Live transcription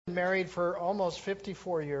Married for almost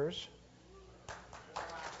 54 years.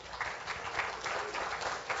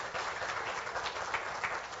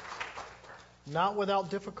 Not without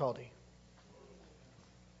difficulty.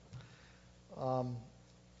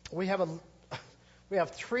 We have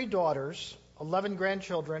 3 daughters, 11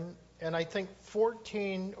 grandchildren, and I think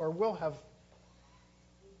 14, or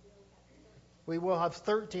we will have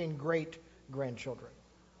 13 great grandchildren.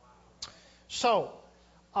 So,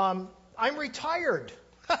 I'm retired.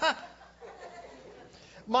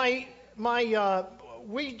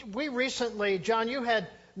 We recently, John, you had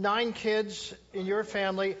 9 kids in your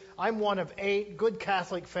family. I'm one of 8, good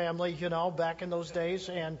Catholic family, back in those days.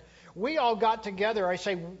 And we all got together. I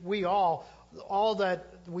say we all that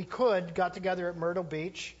we could got together at Myrtle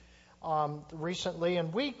Beach recently.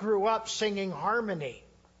 And we grew up singing harmony.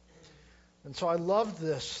 And so I loved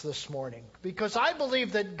this morning because I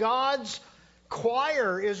believe that God's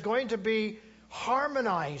choir is going to be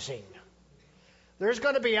harmonizing. There's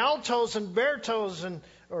going to be altos and baritones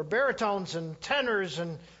and tenors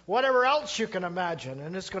and whatever else you can imagine,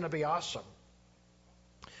 and it's going to be awesome.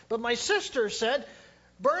 But my sister said,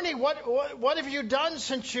 "Bernie, what have you done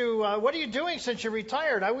since what are you doing since you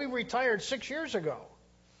retired?" We retired 6 years ago.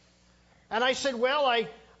 And I said, "Well, I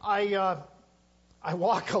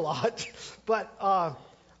walk a lot, but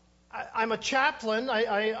I'm a chaplain.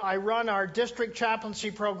 I run our district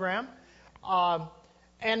chaplaincy program,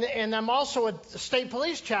 and I'm also a state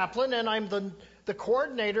police chaplain, and I'm the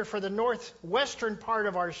coordinator for the northwestern part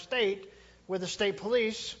of our state with the state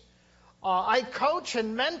police. I coach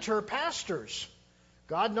and mentor pastors.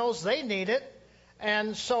 God knows they need it,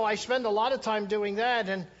 and so I spend a lot of time doing that,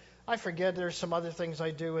 and I forget there's some other things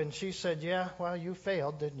I do." And she said, "Yeah, well, you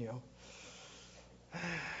failed, didn't you?"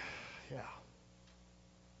 Yeah.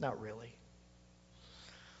 Not really.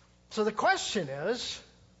 So the question is,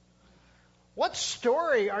 what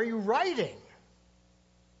story are you writing?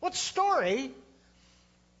 What story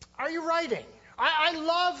are you writing? I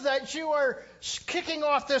love that you are kicking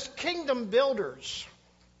off this Kingdom Builders,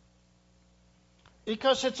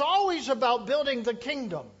 because it's always about building the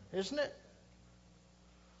kingdom, isn't it?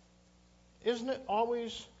 Isn't it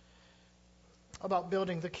always about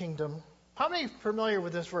building the kingdom? How many are familiar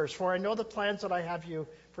with this verse? "For I know the plans that I have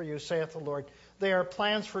for you, saith the Lord. They are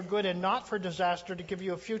plans for good and not for disaster, to give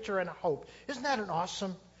you a future and a hope." Isn't that an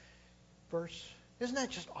awesome verse? Isn't that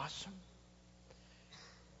just awesome?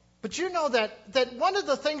 But you know that one of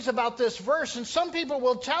the things about this verse, and some people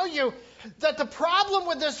will tell you that the problem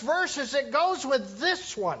with this verse is it goes with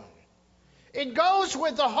this one. It goes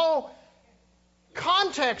with the whole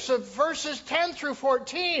context of verses 10 through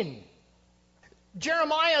 14.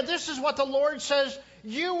 Jeremiah, this is what the Lord says: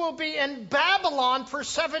 "You will be in Babylon for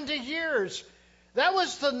 70 years. That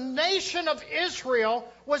was the nation of Israel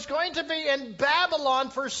was going to be in Babylon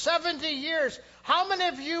for 70 years. How many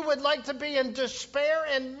of you would like to be in despair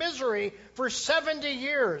and misery for 70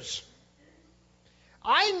 years?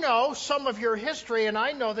 I know some of your history, and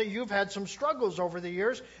I know that you've had some struggles over the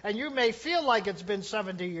years, and you may feel like it's been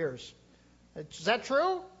 70 years. Is that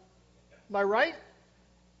true? Am I right?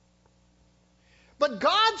 But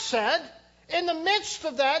God said, in the midst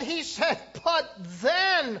of that, He said, "But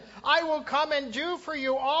then I will come and do for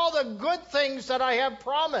you all the good things that I have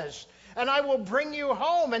promised, and I will bring you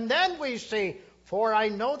home." And then we see, "For I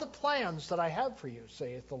know the plans that I have for you,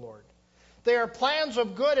 saith the Lord. They are plans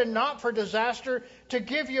of good and not for disaster, to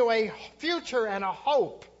give you a future and a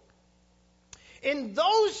hope. In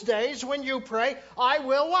those days when you pray, I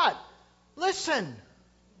will" what? Listen.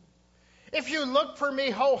 "If you look for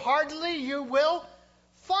me wholeheartedly, you will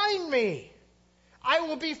find me. I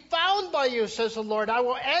will be found by you, says the Lord. I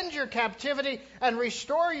will end your captivity and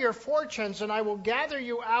restore your fortunes, and I will gather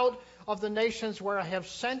you out of the nations where I have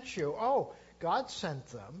sent you." Oh, God sent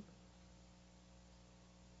them.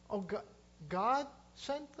 Oh, God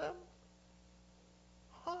sent them?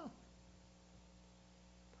 Huh.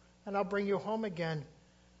 "And I'll bring you home again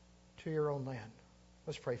to your own land."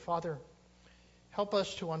 Let's pray. Father, help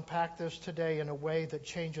us to unpack this today in a way that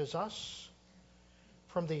changes us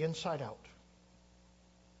from the inside out.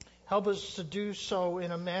 Help us to do so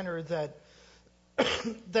in a manner that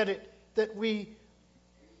that we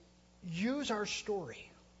use our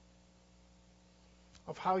story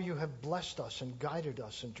of how you have blessed us and guided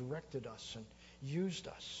us and directed us and used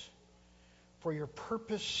us for your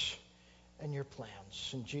purpose and your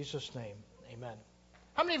plans. In Jesus' name, amen.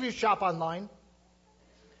 How many of you shop online?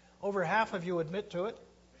 Over half of you admit to it.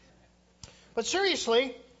 But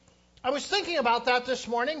seriously, I was thinking about that this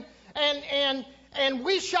morning, and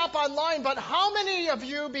we shop online, but how many of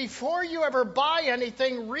you, before you ever buy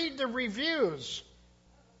anything, read the reviews?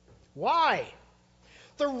 Why?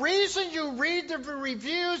 The reason you read the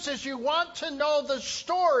reviews is you want to know the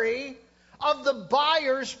story of the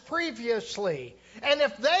buyers previously. And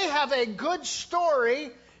if they have a good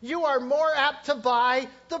story, you are more apt to buy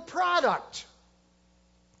the product.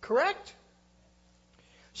 Correct?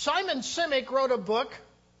 Simon Sinek wrote a book.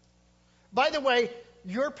 By the way,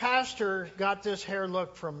 your pastor got this hair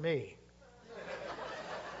look from me.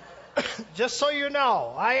 Just so you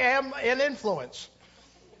know, I am an influence.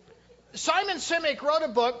 Simon Sinek wrote a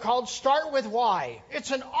book called Start With Why.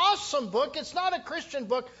 It's an awesome book. It's not a Christian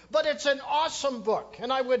book, but it's an awesome book.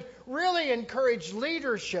 And I would really encourage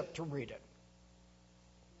leadership to read it.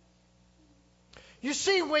 You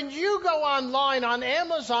see, when you go online on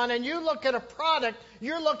Amazon and you look at a product,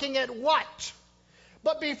 you're looking at what?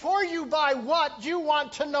 But before you buy what, you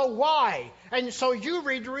want to know why. And so you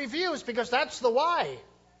read the reviews because that's the why.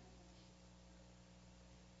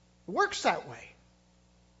 It works that way.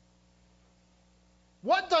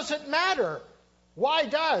 What doesn't matter? Why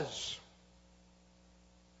does?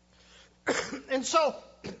 And so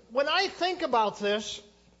when I think about this,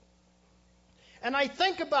 and I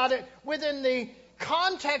think about it within the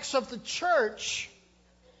context of the church,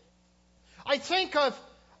 I think of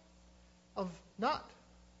not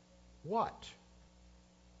what,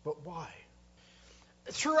 but why.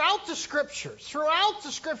 Throughout the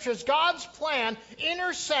Scriptures, God's plan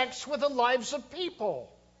intersects with the lives of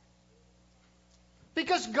people.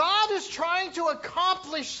 Because God is trying to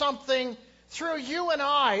accomplish something through you and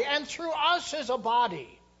I, and through us as a body.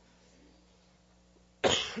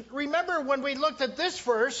 Remember when we looked at this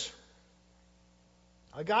verse,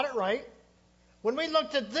 I got it right. When we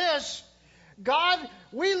looked at this,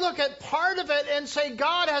 we look at part of it and say,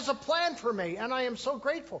 God has a plan for me, and I am so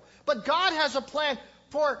grateful. But God has a plan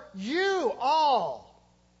for you all.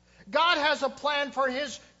 God has a plan for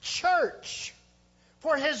His church,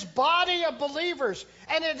 for His body of believers.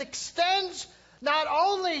 And it extends not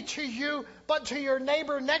only to you, but to your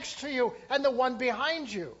neighbor next to you and the one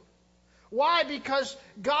behind you. Why? Because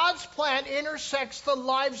God's plan intersects the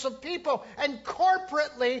lives of people. And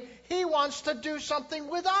corporately, He wants to do something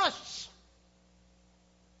with us.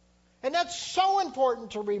 And that's so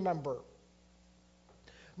important to remember.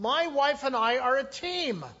 My wife and I are a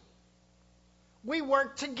team. We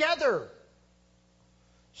work together.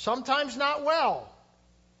 Sometimes not well.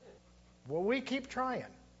 Well, we keep trying.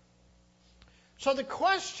 So the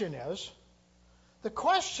question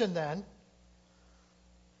then,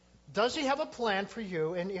 does He have a plan for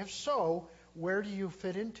you? And if so, where do you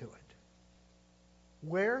fit into it?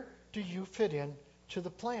 Where do you fit into the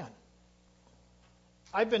plan?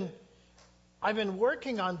 I've been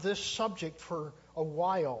working on this subject for a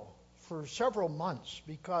while, for several months,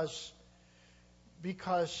 because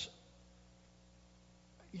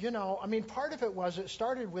part of it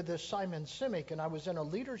started with this Simon Sinek, and I was in a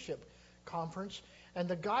leadership conference, and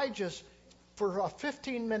the guy just, for a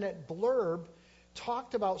 15-minute blurb,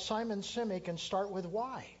 talked about Simon Sinek and Start With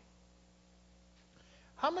Why.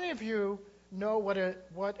 How many of you know what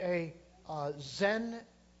a Zen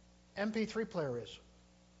MP3 player is?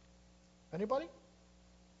 Anybody?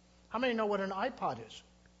 How many know what an iPod is?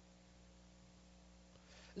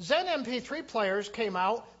 Zen MP3 players came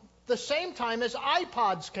out the same time as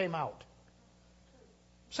iPods came out.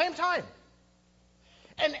 Same time.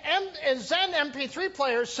 And Zen MP3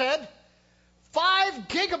 players said 5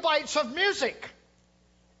 gigabytes of music.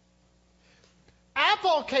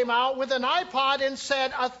 Apple came out with an iPod and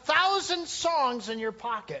said 1,000 songs in your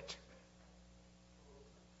pocket.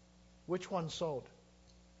 Which one sold?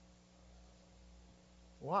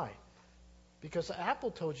 Why? Because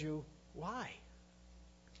Apple told you why.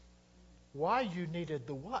 Why you needed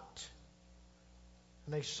the what.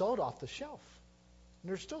 And they sold off the shelf. And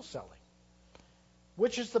they're still selling.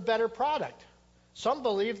 Which is the better product? Some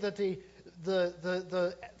believe that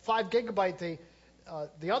the 5 gigabyte,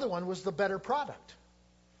 the other one was the better product.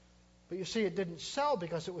 But you see, it didn't sell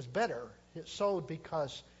because it was better. It sold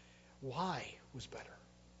because why was better.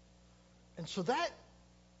 And so that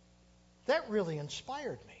really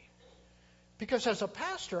inspired me. Because as a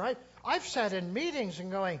pastor, I've sat in meetings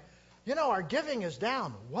and going, our giving is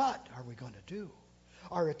down. What are we going to do?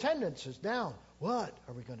 Our attendance is down. What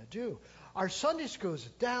are we going to do? Our Sunday school is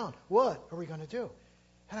down. What are we going to do?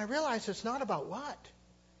 And I realized it's not about what.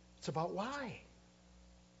 It's about why.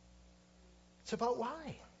 It's about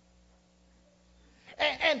why.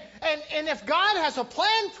 And if God has a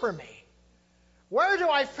plan for me, where do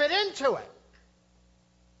I fit into it?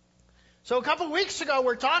 So a couple weeks ago,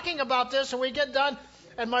 we're talking about this, and we get done,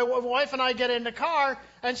 and my wife and I get in the car,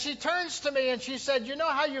 And she turns to me and she said, you know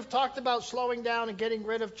how you've talked about slowing down and getting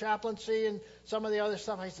rid of chaplaincy and some of the other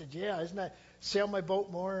stuff? I said, yeah, isn't that sail my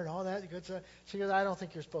boat more and all that good stuff? She goes, I don't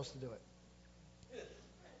think you're supposed to do it.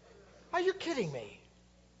 Are you kidding me?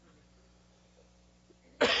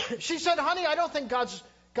 She said, honey, I don't think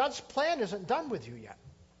God's plan isn't done with you yet.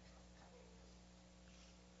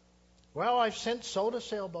 Well, I've since sold a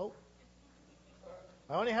sailboat.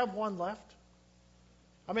 I only have one left.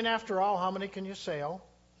 I mean, after all, how many can you sail?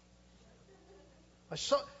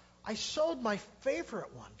 I sold my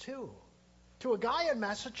favorite one, too, to a guy in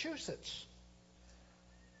Massachusetts.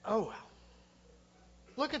 Oh, well.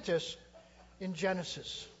 Look at this in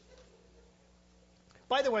Genesis.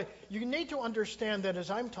 By the way, you need to understand that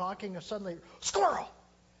as I'm talking, suddenly, squirrel!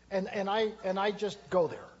 And I just go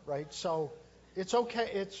there, right? So it's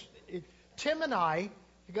okay. Tim and I,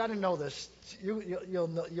 you got to know this.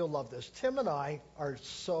 You'll love this. Tim and I are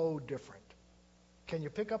so different. Can you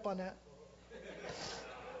pick up on that?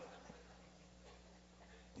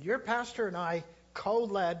 Your pastor and I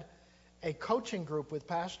co-led a coaching group with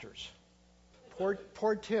pastors.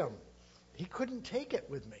 Poor Tim. He couldn't take it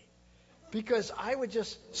with me because I would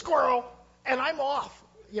just squirrel and I'm off,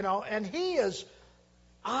 and he is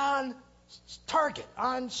on target,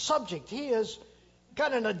 on subject. He has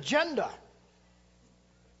got an agenda.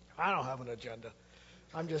 I don't have an agenda.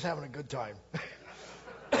 I'm just having a good time.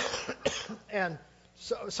 And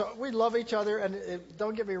so we love each other, and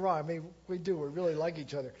don't get me wrong. I mean, we do. We really like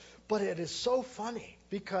each other. But it is so funny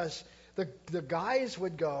because the guys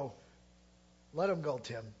would go, "Let him go,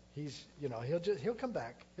 Tim. He's, he'll come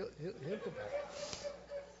back. He'll come back."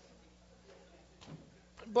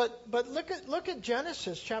 But look at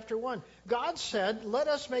Genesis chapter 1. God said, "Let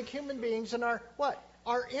us make human beings in our what?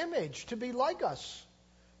 Our image, to be like us."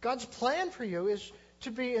 God's plan for you is to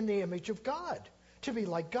be in the image of God, to be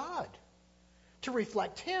like God, to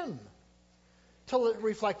reflect Him, to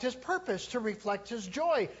reflect His purpose, to reflect His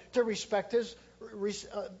joy, to reflect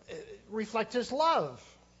His love,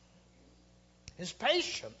 His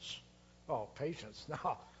patience. Oh, patience.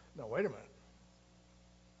 No, wait a minute.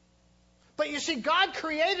 But you see, God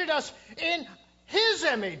created us in His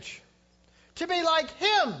image, to be like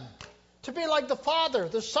Him, to be like the Father,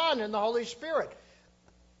 the Son, and the Holy Spirit.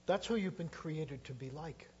 That's who you've been created to be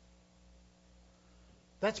like.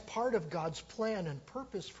 That's part of God's plan and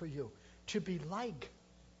purpose for you, to be like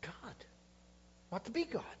God. Not to be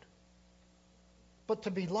God, but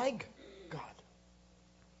to be like God.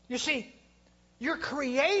 You see, you're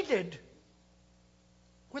created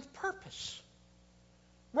with purpose.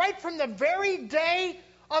 Right from the very day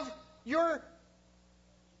of your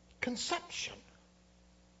conception.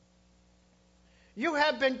 You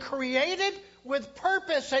have been created with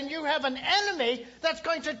purpose, and you have an enemy that's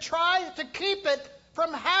going to try to keep it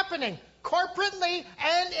from happening, corporately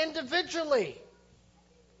and individually.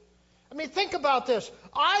 I mean, think about this.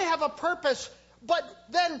 I have a purpose, but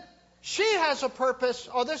then she has a purpose.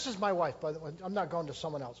 Oh, this is my wife, by the way. I'm not going to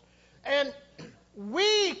someone else. And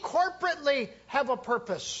we corporately have a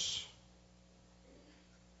purpose.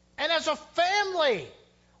 And as a family,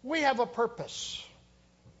 we have a purpose.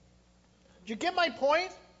 Do you get my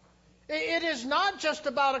point? It is not just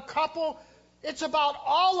about a couple. It's about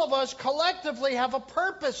all of us collectively have a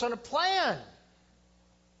purpose and a plan.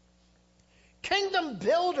 Kingdom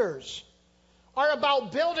builders are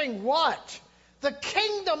about building what? The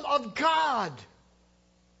kingdom of God.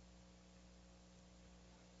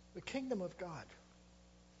 The kingdom of God.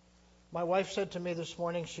 My wife said to me this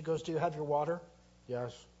morning, she goes, "Do you have your water?"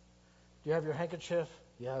 "Yes." "Do you have your handkerchief?"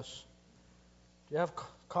 "Yes." "Do you have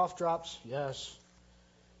cough drops?" "Yes."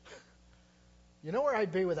 You know where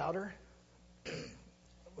I'd be without her?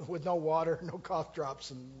 With no water, no cough drops,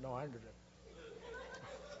 and no handkerchief.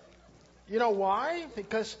 You know why?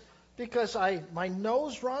 Because my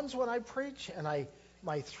nose runs when I preach, and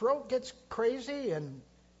my throat gets crazy,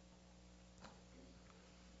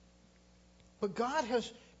 but God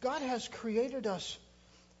has created us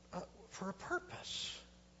for a purpose.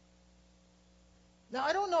 Now,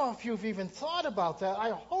 I don't know if you've even thought about that.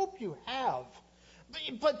 I hope you have.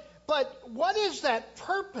 But what is that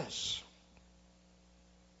purpose?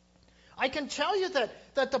 I can tell you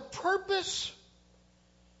that the purpose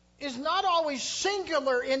is not always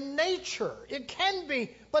singular in nature. It can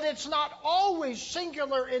be, but it's not always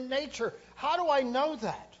singular in nature. How do I know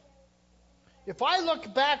that? If I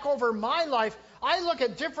look back over my life, I look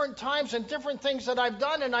at different times and different things that I've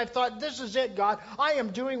done, and I've thought, this is it, God. I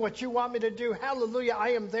am doing what you want me to do. Hallelujah, I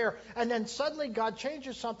am there. And then suddenly God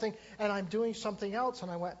changes something, and I'm doing something else.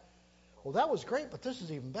 And I went, well, that was great, but this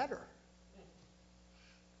is even better.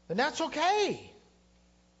 And that's okay.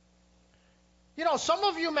 Some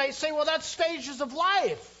of you may say, well, that's stages of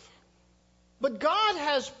life. But God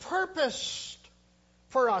has purposed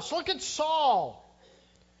for us. Look at Saul.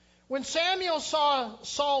 When Samuel saw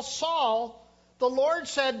Saul, the Lord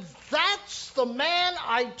said, that's the man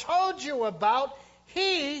I told you about.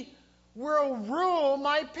 He will rule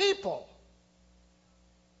my people.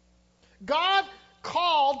 God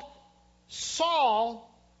called Saul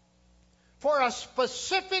for a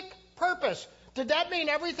specific purpose. Did that mean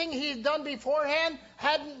everything he had done beforehand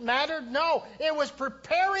hadn't mattered? No. It was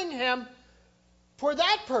preparing him for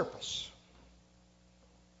that purpose.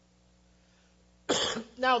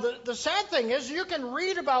 Now, the sad thing is you can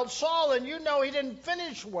read about Saul and he didn't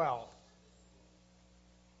finish well.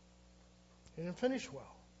 He didn't finish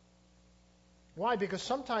well. Why? Because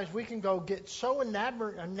sometimes we can get so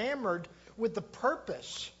enamored with the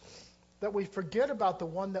purpose that we forget about the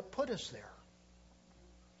one that put us there.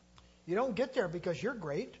 You don't get there because you're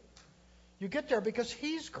great. You get there because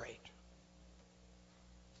he's great.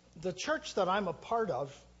 The church that I'm a part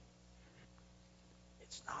of,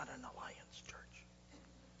 it's not an alliance church.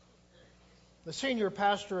 The senior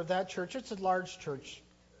pastor of that church, it's a large church,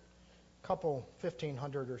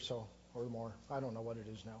 1,500 or so or more. I don't know what it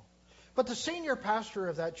is now. But the senior pastor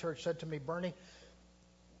of that church said to me, Bernie,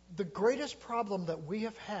 the greatest problem that we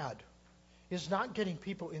have had is not getting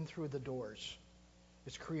people in through the doors.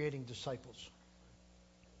 It's creating disciples.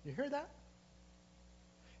 You hear that?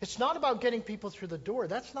 It's not about getting people through the door.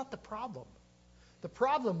 That's not the problem. The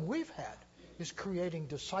problem we've had is creating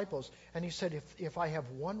disciples. And he said, if I have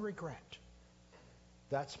one regret,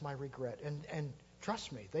 that's my regret. And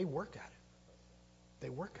trust me, they work at it. They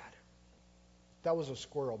work at it. That was a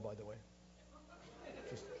squirrel, by the way.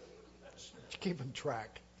 Just keeping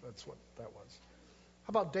track. That's what that was. How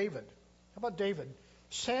about David?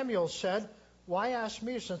 Samuel said, why ask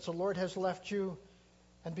me since the Lord has left you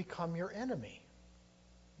and become your enemy?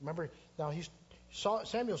 Remember, now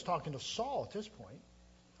Samuel's talking to Saul at this point.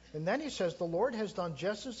 And then he says, the Lord has done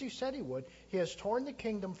just as he said he would. He has torn the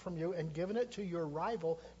kingdom from you and given it to your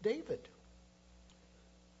rival, David.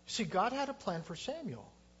 See, God had a plan for Samuel.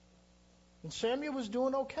 And Samuel was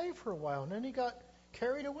doing okay for a while, and then he got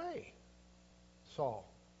carried away. Saul.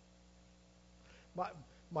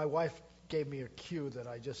 My wife gave me a cue that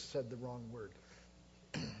I just said the wrong word.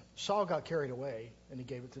 Saul got carried away, and he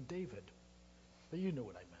gave it to David. But you knew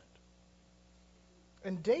what I meant.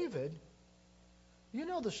 And David, you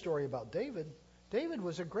know the story about David. David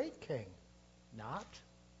was a great king. Not.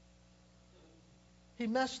 He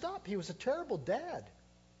messed up. He was a terrible dad,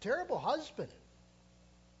 terrible husband.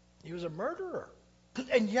 He was a murderer.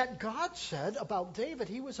 And yet God said about David,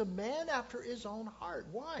 he was a man after his own heart.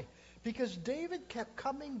 Why? Because David kept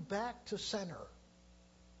coming back to center.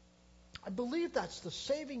 I believe that's the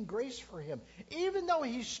saving grace for him. Even though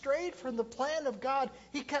he strayed from the plan of God,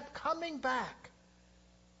 he kept coming back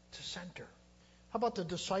to center. How about the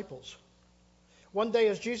disciples? One day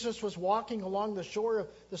as Jesus was walking along the shore of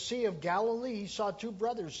the Sea of Galilee, he saw two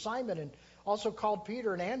brothers, Simon and also called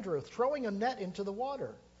Peter and Andrew, throwing a net into the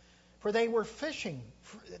water. For they were fishing.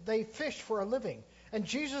 They fished for a living. And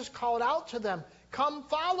Jesus called out to them, come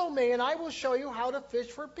follow me and I will show you how to fish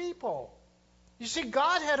for people. You see,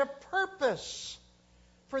 God had a purpose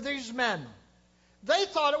for these men. They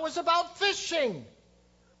thought it was about fishing.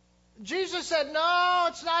 Jesus said, no,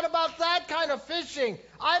 it's not about that kind of fishing.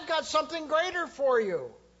 I've got something greater for you.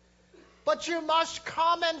 But you must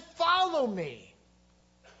come and follow me.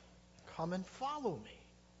 Come and follow me.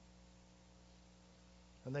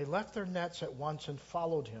 And they left their nets at once and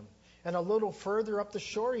followed him. And a little further up the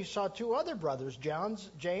shore, he saw two other brothers,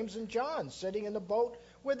 James and John, sitting in the boat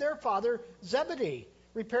with their father Zebedee,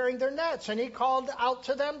 repairing their nets. And he called out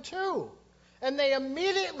to them too. And they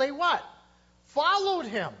immediately what? Followed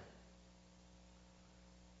him.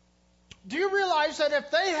 Do you realize that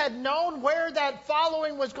if they had known where that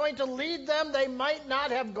following was going to lead them, they might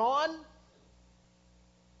not have gone?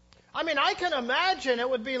 I mean, I can imagine it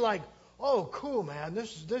would be like, oh, cool, man,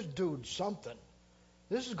 this dude's something.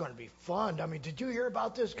 This is going to be fun. I mean, did you hear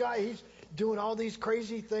about this guy? He's doing all these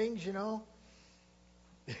crazy things, you know?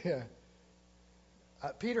 Yeah.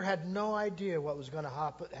 Peter had no idea what was going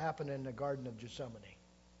to happen in the Garden of Gethsemane.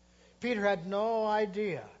 Peter had no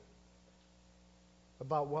idea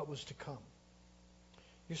about what was to come.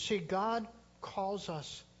 You see, God calls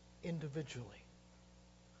us individually,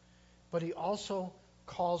 but he also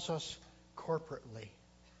calls us corporately.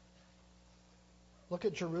 Look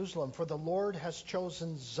at Jerusalem. For the Lord has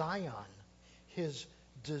chosen Zion. He has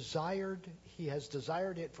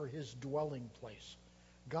desired it for his dwelling place.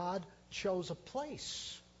 God chose a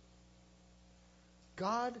place.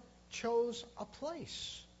 God chose a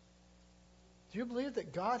place. Do you believe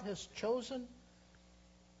that God has chosen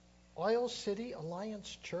Oil City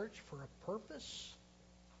Alliance Church for a purpose?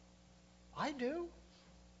 I do.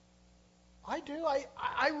 I do.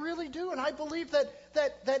 I really do. And I believe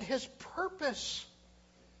that His purpose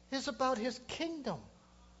is about His kingdom,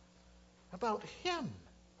 about Him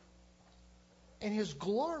and His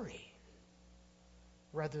glory,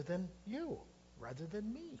 rather than you, rather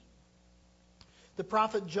than me. The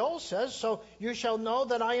prophet Joel says, "So you shall know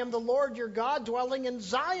that I am the Lord your God, dwelling in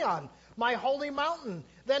Zion, my holy mountain.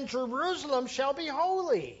 Then Jerusalem shall be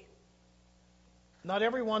holy." Not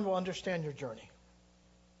everyone will understand your journey.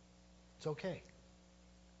 It's okay.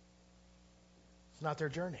 It's not their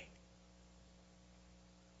journey.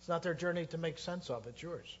 It's not their journey to make sense of. It's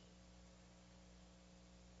yours.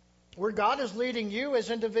 Where God is leading you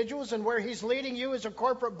as individuals and where He's leading you as a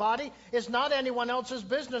corporate body is not anyone else's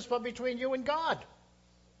business but between you and God.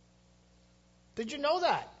 Did you know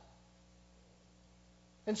that?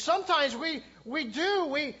 And sometimes we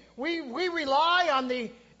rely on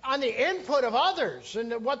the input of others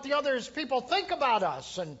and what the others people think about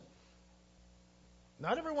us, and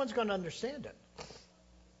not everyone's going to understand it.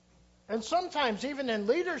 And sometimes even in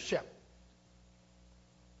leadership,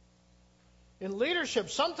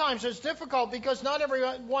 sometimes it's difficult because not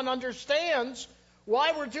everyone understands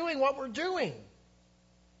why we're doing what we're doing.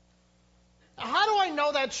 How do I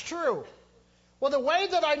know that's true? Well, the way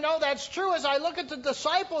that I know that's true is I look at the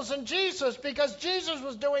disciples and Jesus, because Jesus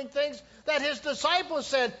was doing things that His disciples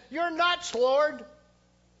said, "You're nuts, Lord.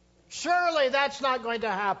 Surely that's not going to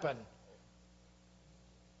happen."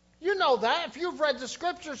 You know that. If you've read the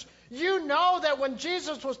Scriptures, you know that when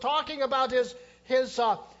Jesus was talking about his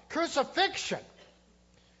crucifixion,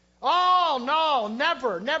 "Oh, no,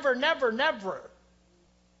 never, never, never, never."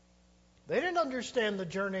 They didn't understand the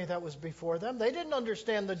journey that was before them. They didn't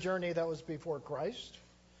understand the journey that was before Christ.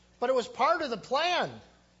 But it was part of the plan.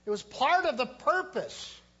 It was part of the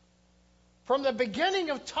purpose. From the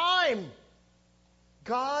beginning of time,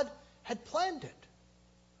 God had planned it.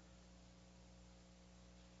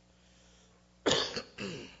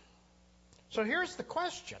 So here's the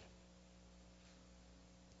question.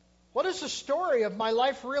 What is the story of my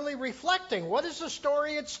life really reflecting? What is the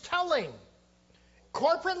story it's telling?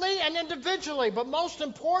 Corporately and individually, but most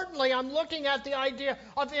importantly, I'm looking at the idea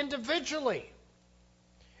of individually.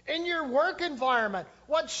 In your work environment,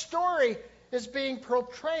 what story is being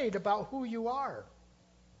portrayed about who you are?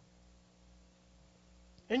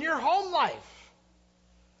 In your home life,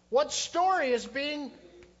 what story is being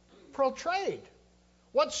portrayed?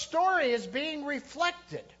 What story is being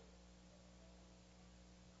reflected?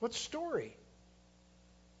 What story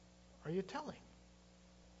are you telling?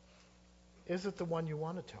 Is it the one you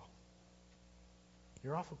want to tell?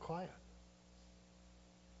 You're awful quiet.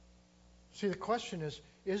 See, the question is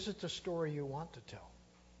it the story you want to tell?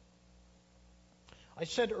 I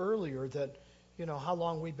said earlier that, how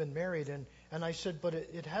long we've been married, and I said, but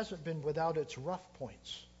it hasn't been without its rough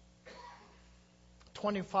points.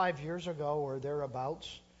 25 years ago or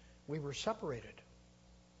thereabouts, we were separated.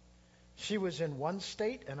 She was in one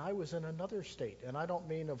state and I was in another state, and I don't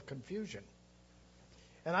mean of confusion.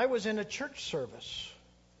 And I was in a church service,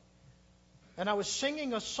 and I was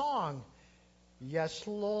singing a song, yes,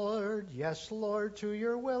 Lord, to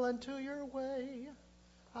your will and to your way.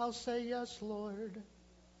 I'll say yes, Lord.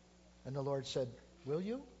 And the Lord said, will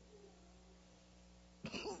you?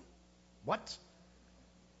 What?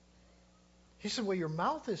 He said, well, your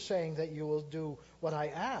mouth is saying that you will do what I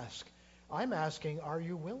ask. I'm asking, are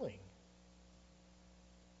you willing?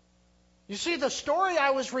 You see, the story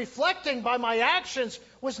I was reflecting by my actions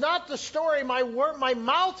was not the story my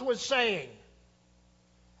mouth was saying.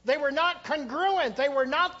 They were not congruent. They were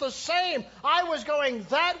not the same. I was going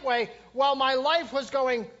that way while my life was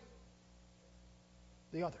going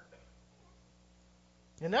the other.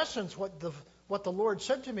 In essence, what the Lord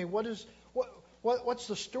said to me, what's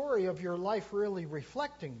the story of your life really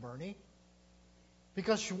reflecting, Bernie?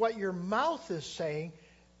 Because what your mouth is saying,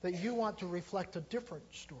 that you want to reflect a different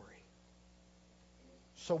story.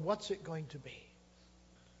 So what's it going to be?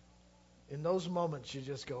 In those moments, you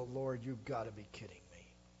just go, Lord, you've got to be kidding me.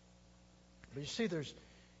 But you see,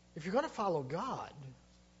 if you're going to follow God,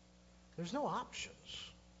 there's no options.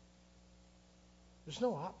 There's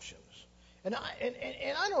no options. And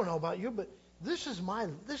I don't know about you, but this is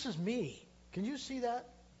me. Can you see that?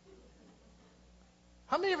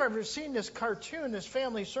 How many have ever seen this cartoon, this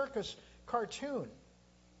family circus cartoon?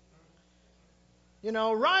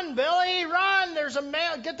 Run, Billy, run. There's a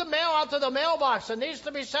mail. Get the mail out to the mailbox. It needs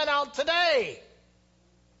to be sent out today.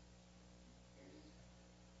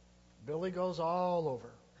 Billy goes all over.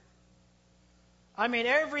 I mean,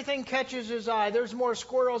 everything catches his eye. There's more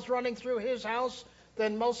squirrels running through his house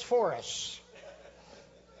than most forests.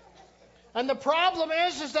 And the problem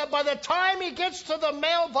is that by the time he gets to the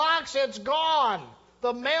mailbox, it's gone.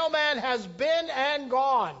 The mailman has been and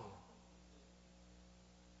gone.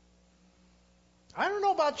 I don't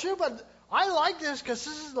know about you, but I like this because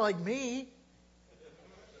this is like me.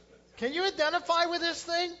 Can you identify with this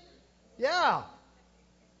thing? Yeah.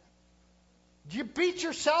 Do you beat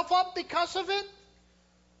yourself up because of it?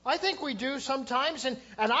 I think we do sometimes, and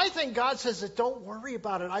I think God says that don't worry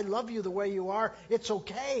about it. I love you the way you are. It's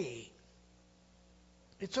okay.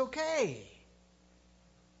 It's okay.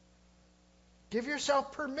 Give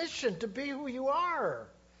yourself permission to be who you are.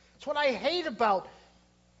 It's what I hate about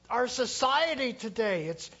our society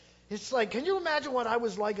today. It's like, can you imagine what I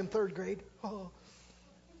was like in third grade? Oh.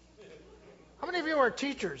 How many of you are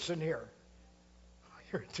teachers in here?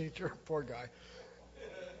 You're a teacher, poor guy.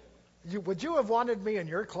 Would you have wanted me in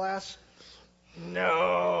your class?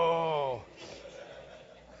 No.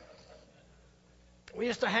 We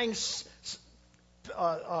used to hang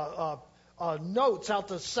notes out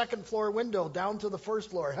the second floor window down to the first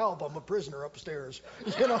floor. Help, I'm a prisoner upstairs.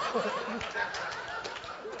 You know.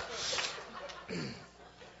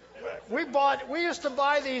 We used to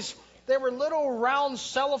buy these. They were little round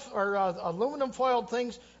aluminum foiled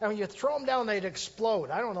things, and when you throw them down, they'd explode.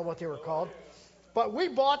 I don't know what they were called, but we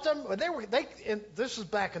bought them. This is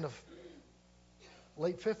back in the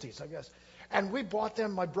late 50s, I guess. And we bought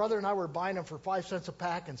them. My brother and I were buying them for 5 cents a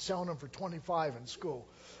pack and selling them for 25 in school.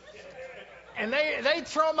 And they'd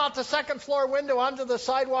throw them out the second floor window onto the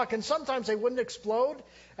sidewalk, and sometimes they wouldn't explode.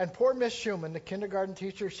 And poor Miss Schumann, the kindergarten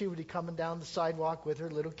teacher, she would be coming down the sidewalk with her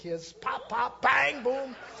little kids. Pop, pop, bang,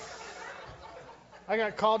 boom. I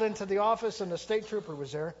got called into the office, and the state trooper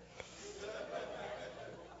was there.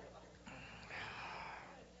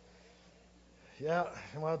 Yeah,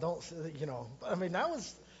 well, I mean,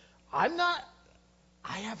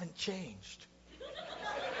 I haven't changed.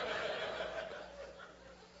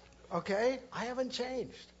 Okay? I haven't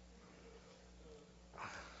changed.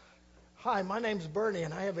 Hi, my name's Bernie,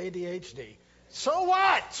 and I have ADHD. So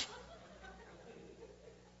what?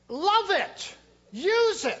 Love it.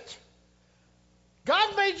 Use it.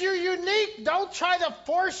 God made you unique. Don't try to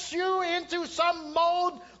force you into some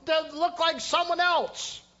mold that look like someone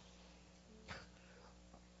else.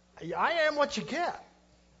 I am what you get.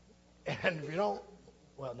 And if you don't,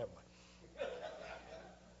 well, never mind.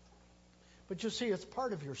 But you see, it's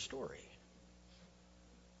part of your story.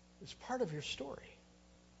 It's part of your story.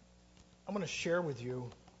 I'm going to share with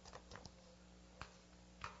you.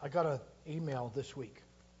 I got an email this week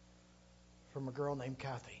from a girl named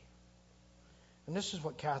Kathy. And this is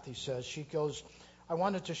what Kathy says. She goes, I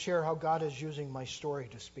wanted to share how God is using my story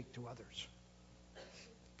to speak to others.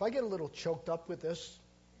 If I get a little choked up with this,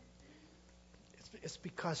 it's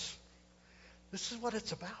because this is what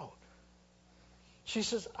it's about. She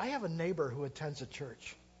says, I have a neighbor who attends a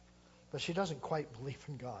church, but she doesn't quite believe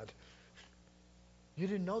in God. You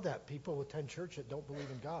didn't know that people who attend church that don't believe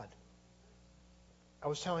in God. I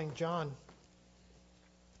was telling John,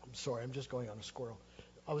 I'm sorry, I'm just going on a squirrel.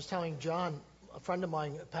 I was telling John, a friend of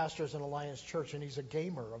mine pastors an Alliance Church, and he's a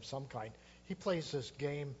gamer of some kind. He plays this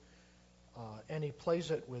game, and he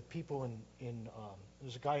plays it with people in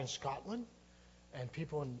there's a guy in Scotland, and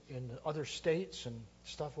people in other states and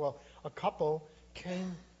stuff. Well, a couple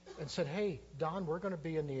came and said, hey, Don, we're going to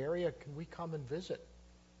be in the area. Can we come and visit?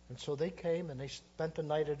 And so they came, and they spent the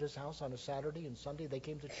night at his house on a Saturday, and Sunday they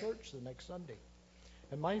came to church the next Sunday.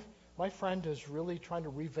 And my friend is really trying to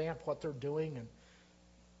revamp what they're doing and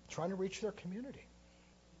trying to reach their community.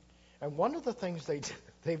 And one of the things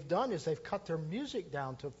they've done is they've cut their music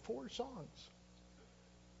down to 4 songs.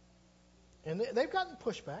 And they've gotten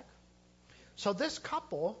pushback. So this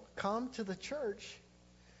couple come to the church,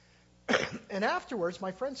 and afterwards,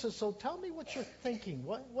 my friend says, so tell me what you're thinking.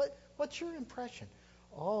 What's your impression?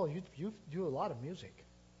 Oh, you do a lot of music.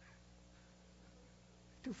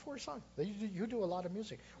 Do 4 songs. You do a lot of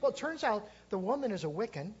music. Well, it turns out the woman is a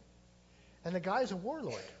Wiccan, and the guy's a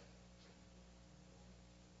warlord.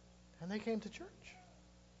 And they came to church.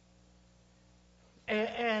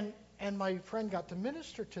 And my friend got to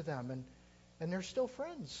minister to them, and they're still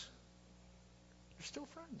friends. They're still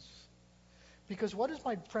friends. Because what has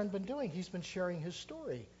my friend been doing? He's been sharing his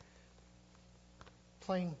story,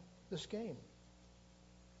 playing this game.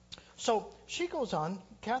 So she goes on,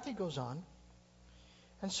 Kathy goes on,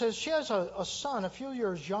 and says she has a son a few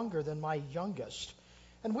years younger than my youngest.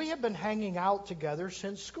 And we have been hanging out together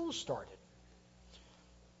since school started.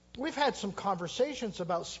 We've had some conversations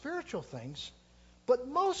about spiritual things, but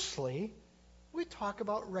mostly we talk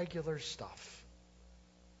about regular stuff.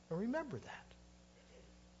 And remember that.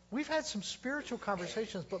 We've had some spiritual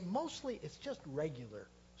conversations, but mostly it's just regular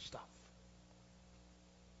stuff.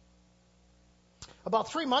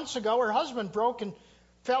 About 3 months ago, her husband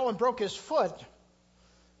fell and broke his foot.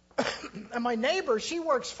 And my neighbor, she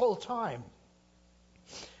works full time.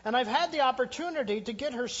 And I've had the opportunity to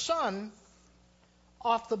get her son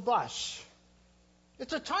off the bus.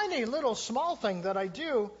 It's a tiny little small thing that I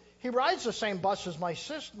do. He rides the same bus as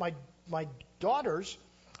my daughters.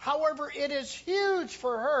 However, it is huge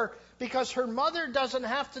for her because her mother doesn't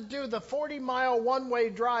have to do the 40-mile one-way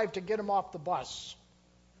drive to get him off the bus.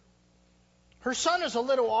 Her son is a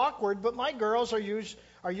little awkward, but my girls are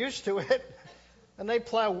used to it, and they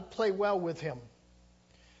play well with him.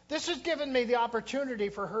 This has given me the opportunity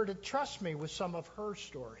for her to trust me with some of her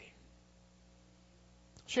story.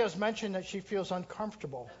 She has mentioned that she feels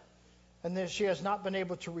uncomfortable and that she has not been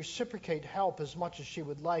able to reciprocate help as much as she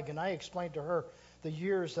would like. And I explained to her the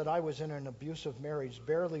years that I was in an abusive marriage,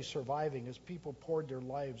 barely surviving as people poured their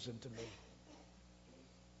lives into me.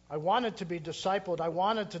 I wanted to be discipled. I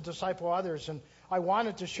wanted to disciple others, and I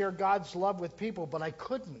wanted to share God's love with people, but I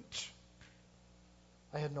couldn't.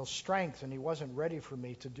 I had no strength, and He wasn't ready for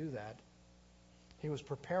me to do that. He was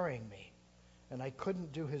preparing me, and I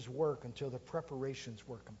couldn't do His work until the preparations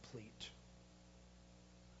were complete.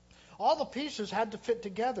 All the pieces had to fit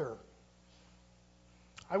together.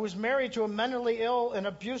 I was married to a mentally ill and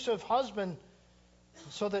abusive husband,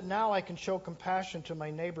 so that now I can show compassion to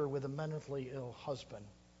my neighbor with a mentally ill husband.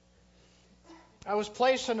 I was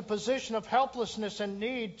placed in a position of helplessness and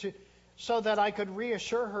need so that I could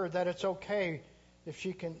reassure her that it's okay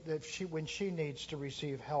when she needs to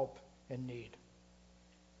receive help and need.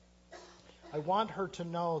 I want her to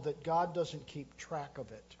know that God doesn't keep track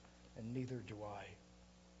of it, and neither do I.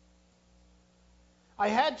 I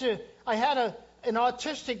had an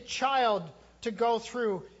autistic child to go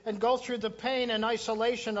through the pain and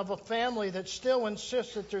isolation of a family that still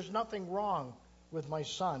insists that there's nothing wrong with my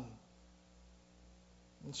son.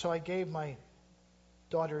 And so I gave my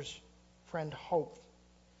daughter's friend hope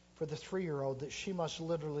for the 3-year-old that she must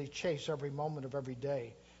literally chase every moment of every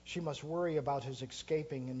day. She must worry about his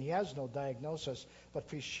escaping, and he has no diagnosis, but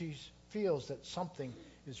she feels that something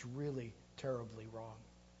is really terribly wrong.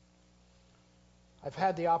 I've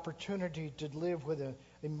had the opportunity to live with an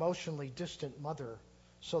emotionally distant mother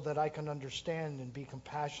so that I can understand and be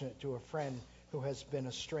compassionate to a friend who has been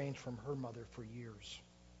estranged from her mother for years.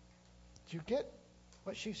 Do you get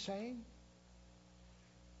what she's saying?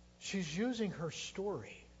 She's using her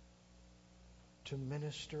story to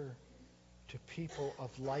minister to people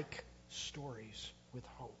of like stories with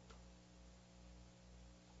hope.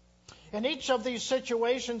 In each of these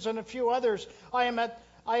situations and a few others, I am at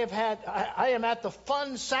the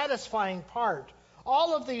fun, satisfying part.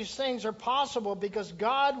 All of these things are possible because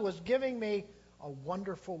God was giving me a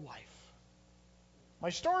wonderful life. My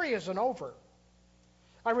story isn't over.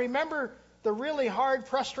 I remember the really hard,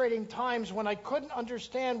 frustrating times when I couldn't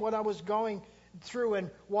understand what I was going through and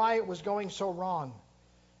why it was going so wrong.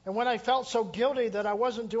 And when I felt so guilty that I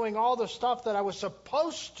wasn't doing all the stuff that I was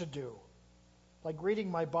supposed to do, like reading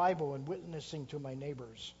my Bible and witnessing to my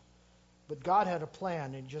neighbors. But God had a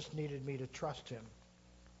plan and just needed me to trust Him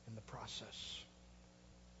in the process.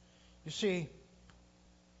 You see,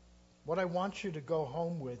 what I want you to go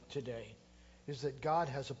home with today is that God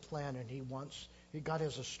has a plan and God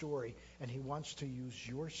has a story, and He wants to use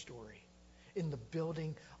your story in the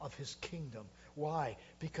building of His kingdom. Why?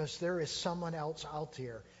 Because there is someone else out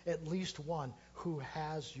there, at least one, who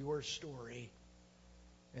has your story.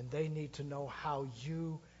 And they need to know how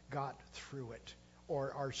you got through it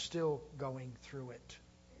or are still going through it.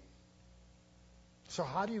 So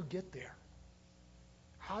how do you get there?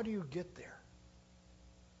 How do you get there?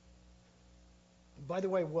 By the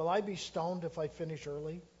way, will I be stoned if I finish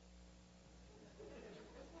early?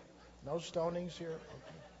 No stonings here?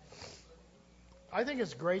 Okay. I think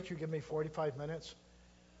it's great you give me 45 minutes.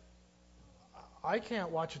 I can't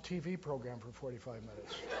watch a TV program for 45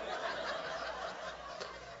 minutes.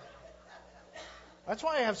 That's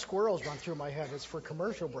why I have squirrels run through my head. It's for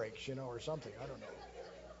commercial breaks, or something. I don't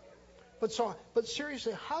know. But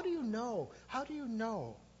seriously, how do you know? How do you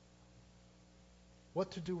know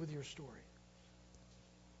what to do with your story?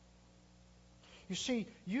 You see,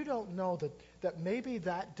 you don't know that maybe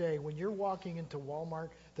that day when you're walking into Walmart,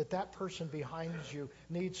 that person behind you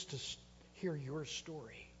needs to hear your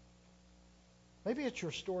story. Maybe it's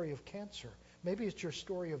your story of cancer. Maybe it's your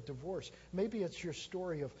story of divorce. Maybe it's your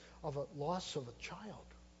story of a loss of a child.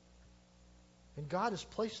 And God has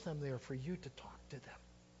placed them there for you to talk to them.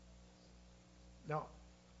 Now,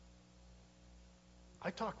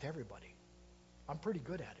 I talk to everybody. I'm pretty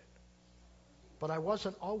good at it. But I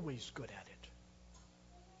wasn't always good at it.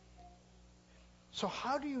 So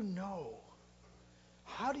how do you know?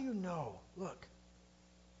 How do you know? Look.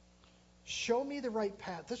 Show me the right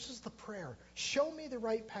path. This is the prayer. Show me the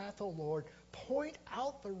right path, O Lord. Point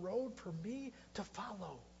out the road for me to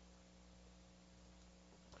follow.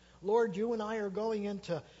 Lord, you and I are going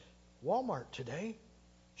into Walmart today.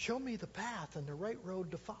 Show me the path and the right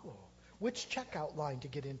road to follow. Which checkout line to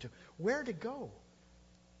get into. Where to go.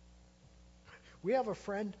 We have a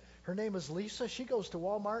friend. Her name is Lisa. She goes to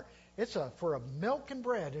Walmart. It's for a milk and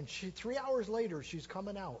bread. And 3 hours later, she's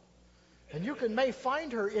coming out. And you may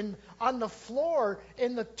find her on the floor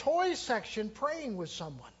in the toy section praying with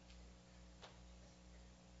someone.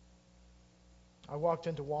 I walked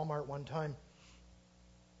into Walmart one time.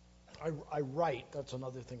 I write. That's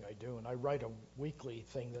another thing I do. And I write a weekly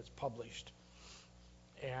thing that's published.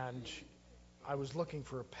 And I was looking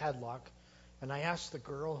for a padlock. And I asked the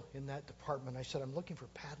girl in that department, I said, I'm looking for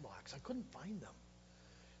padlocks. I couldn't find them.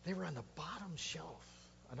 They were on the bottom shelf.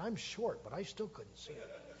 And I'm short, but I still couldn't see it.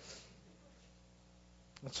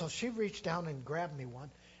 And so she reached down and grabbed me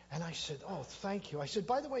one. And I said, oh, thank you. I said,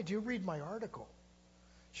 by the way, do you read my article?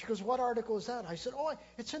 She goes, what article is that? I said, oh,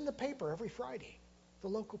 it's in the paper every Friday, the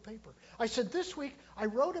local paper. I said, this week I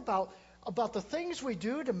wrote about the things we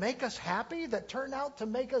do to make us happy that turn out to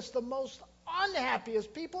make us the most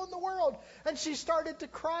unhappiest people in the world. And she started to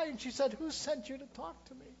cry, and she said, who sent you to talk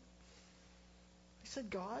to me? I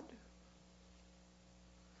said, God.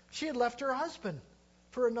 She had left her husband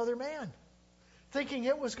for another man, thinking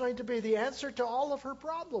it was going to be the answer to all of her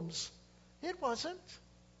problems. It wasn't.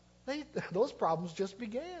 Those problems just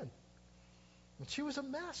began. And she was a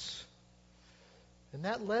mess. And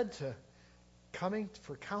that led to coming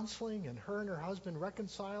for counseling and her and her husband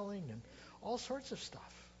reconciling and all sorts of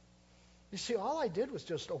stuff. You see, all I did was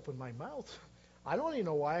just open my mouth. I don't even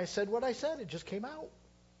know why I said what I said. It just came out.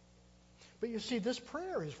 But you see, this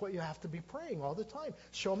prayer is what you have to be praying all the time.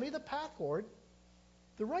 Show me the path, Lord,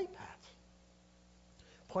 the right path.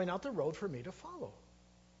 Point out the road for me to follow.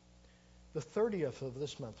 The 30th of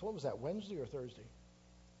this month, what was that, Wednesday or Thursday?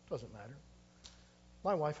 Doesn't matter.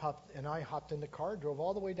 My wife and I hopped in the car, drove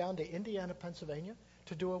all the way down to Indiana, Pennsylvania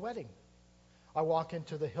to do a wedding. I walk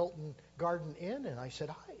into the Hilton Garden Inn, and I said,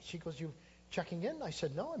 hi. She goes, you checking in? I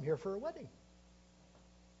said, no, I'm here for a wedding.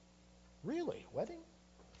 Really? Wedding?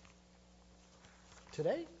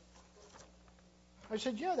 Today? I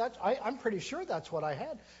said, yeah, I'm pretty sure that's what I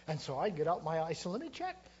had. And so I said, let me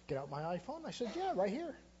check. Get out my iPhone. I said, yeah, right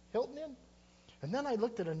here, Hilton Inn. And then I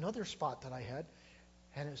looked at another spot that I had,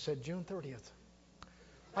 and it said June 30th.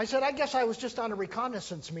 I said, I guess I was just on a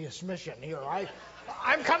reconnaissance mission here.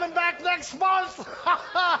 I'm coming back next month.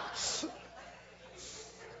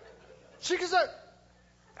 She goes,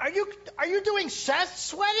 are you doing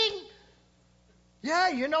Seth's wedding? Yeah,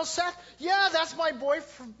 you know Seth? Yeah, that's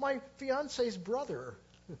my fiance's brother.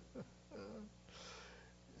 And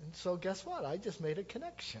so guess what? I just made a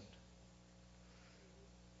connection.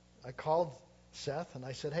 I called Seth and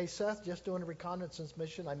I said, hey, Seth, just doing a reconnaissance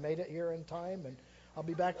mission. I made it here in time and I'll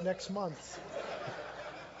be back next month.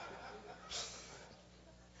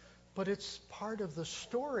 But it's part of the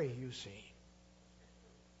story, you see.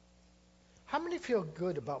 How many feel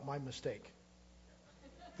good about my mistake?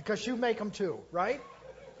 Because you make them too, right?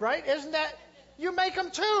 Right? Isn't that? You make them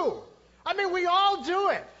too. I mean, we all do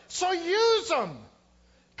it. So use them.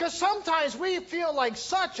 Because sometimes we feel like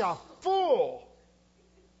such a fool.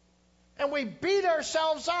 And we beat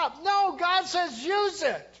ourselves up. No, God says use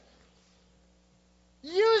it.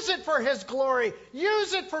 Use it for His glory.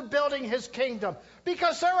 Use it for building His kingdom.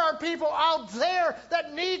 Because there are people out there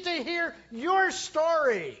that need to hear your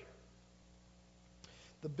story.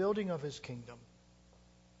 The building of His kingdom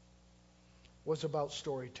was about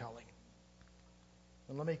storytelling.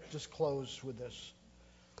 And let me just close with this.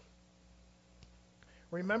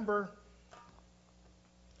 Remember,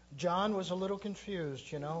 John was a little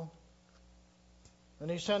confused, And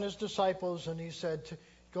he sent his disciples and he said,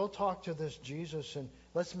 go talk to this Jesus and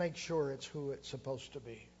let's make sure it's who it's supposed to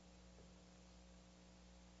be.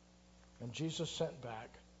 And Jesus sent back,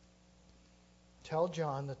 tell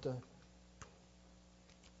John that the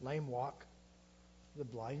lame walk, the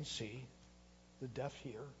blind see, the deaf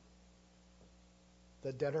hear,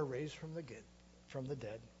 the dead are raised from the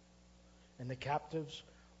dead, and the captives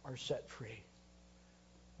are set free.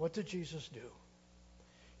 What did Jesus do?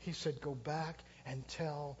 He said, go back and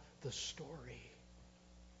tell the story.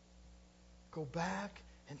 Go back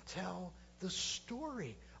and tell the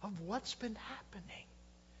story of what's been happening.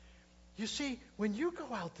 You see, when you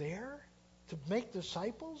go out there to make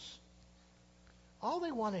disciples, all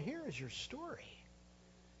they want to hear is your story.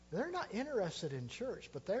 They're not interested in church,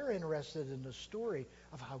 but they're interested in the story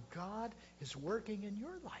of how God is working in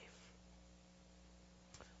your life.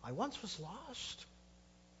 I once was lost,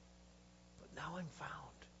 but now I'm found.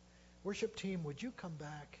 Worship team, would you come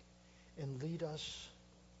back and lead us?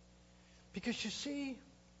 Because you see,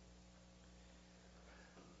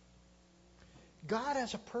 God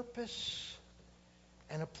has a purpose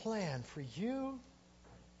and a plan for you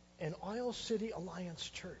and Oil City Alliance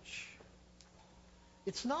Church.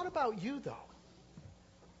 It's not about you, though.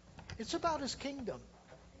 It's about his kingdom.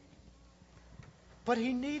 But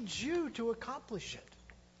he needs you to accomplish it.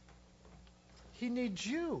 He needs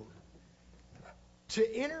you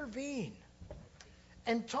to intervene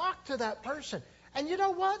and talk to that person. And you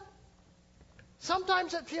know what?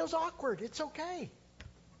 Sometimes it feels awkward. It's okay.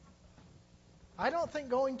 I don't think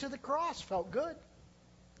going to the cross felt good.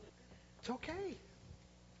 It's okay.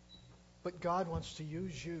 But God wants to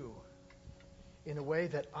use you in a way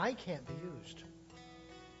that I can't be used,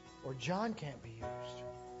 or John can't be used,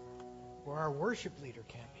 or our worship leader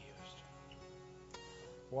can't be used.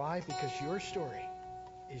 Why? Because your story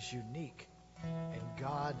is unique, and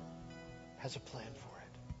God has a plan for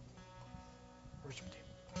it. Worship team.